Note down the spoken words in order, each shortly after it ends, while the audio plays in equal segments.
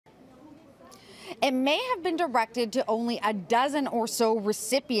It may have been directed to only a dozen or so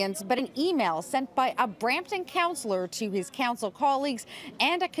recipients, but an email sent by a Brampton councillor to his council colleagues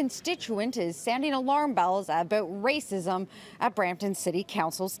and a constituent is sounding alarm bells about racism at Brampton City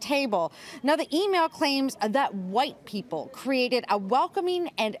Council's table. Now, the email claims that white people created a welcoming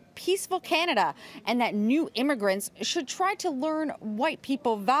and peaceful Canada and that new immigrants should try to learn white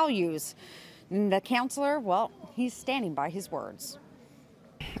people values. And the councillor, well, he's standing by his words.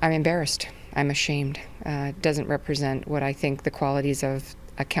 I'm embarrassed. I'm ashamed. It doesn't represent what I think the qualities of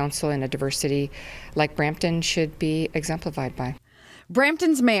a council in a diversity like Brampton should be exemplified by.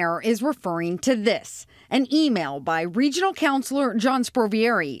 Brampton's mayor is referring to this, an email by Regional Councillor John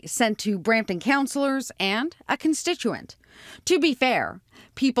Sprovieri sent to Brampton councillors and a constituent. To be fair,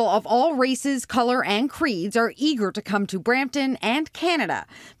 people of all races, color, and creeds are eager to come to Brampton and Canada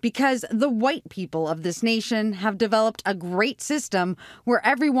because the white people of this nation have developed a great system where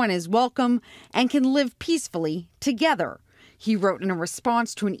everyone is welcome and can live peacefully together, he wrote in a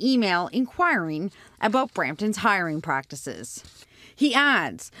response to an email inquiring about Brampton's hiring practices. He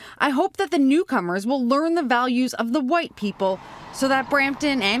adds, "I hope that the newcomers will learn the values of the white people so that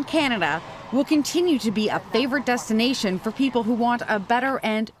Brampton and Canada will continue to be a favorite destination for people who want a better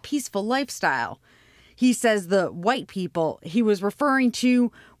and peaceful lifestyle." He says the white people he was referring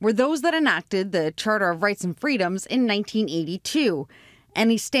to were those that enacted the Charter of Rights and Freedoms in 1982, and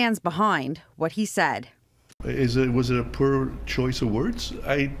he stands behind what he said. Was it a poor choice of words?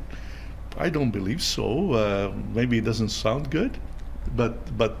 I don't believe so. Maybe it doesn't sound good. But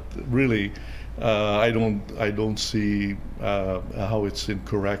really, I don't see how it's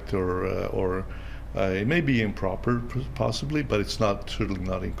incorrect or it may be improper possibly, but it's certainly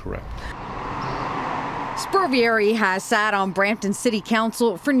not incorrect. Sprovieri has sat on Brampton City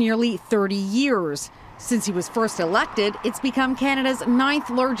Council for nearly 30 years. Since he was first elected, it's become Canada's 9th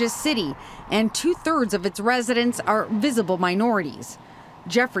largest city, and 2/3 of its residents are visible minorities.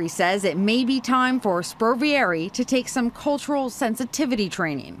 Jeffrey says it may be time for Sprovieri to take some cultural sensitivity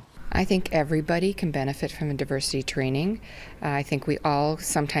training. I think everybody can benefit from a diversity training. I think we all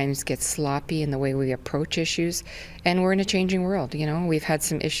sometimes get sloppy in the way we approach issues, and we're in a changing world. You know, we've had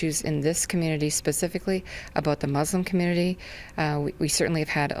some issues in this community specifically about the Muslim community. We certainly have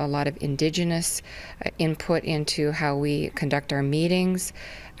had a lot of Indigenous input into how we conduct our meetings.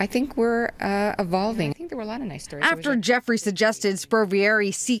 I think we're evolving. I think there were a lot of nice stories. After Jeffrey suggested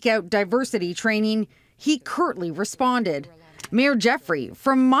Sprovieri seek out diversity training, he curtly responded, "Mayor Jeffrey,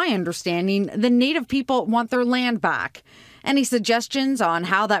 from my understanding, the Native people want their land back. Any suggestions on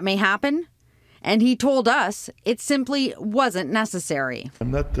how that may happen?" And he told us it simply wasn't necessary.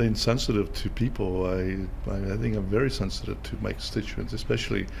 I'm not insensitive to people. I think I'm very sensitive to my constituents,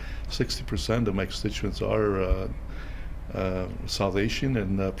 especially 60% of my constituents are South Asian,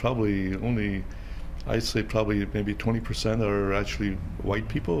 and probably only, I'd say probably maybe 20% are actually white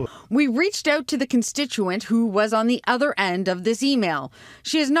people. We reached out to the constituent who was on the other end of this email.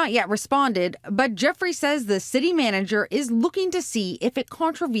 She has not yet responded, but Jeffrey says the city manager is looking to see if it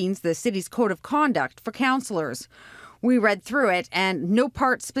contravenes the city's code of conduct for councillors. We read through it, and no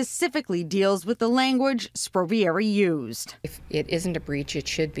part specifically deals with the language Sprovieri used. If it isn't a breach, it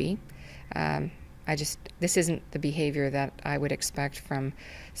should be. This isn't the behavior that I would expect from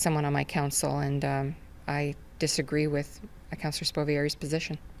someone on my council, and I disagree with Councillor Sprovieri's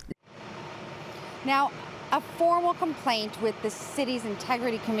position. Now, a formal complaint with the city's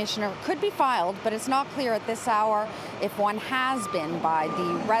integrity commissioner could be filed, but it's not clear at this hour if one has been by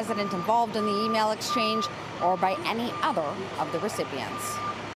the resident involved in the email exchange or by any other of the recipients.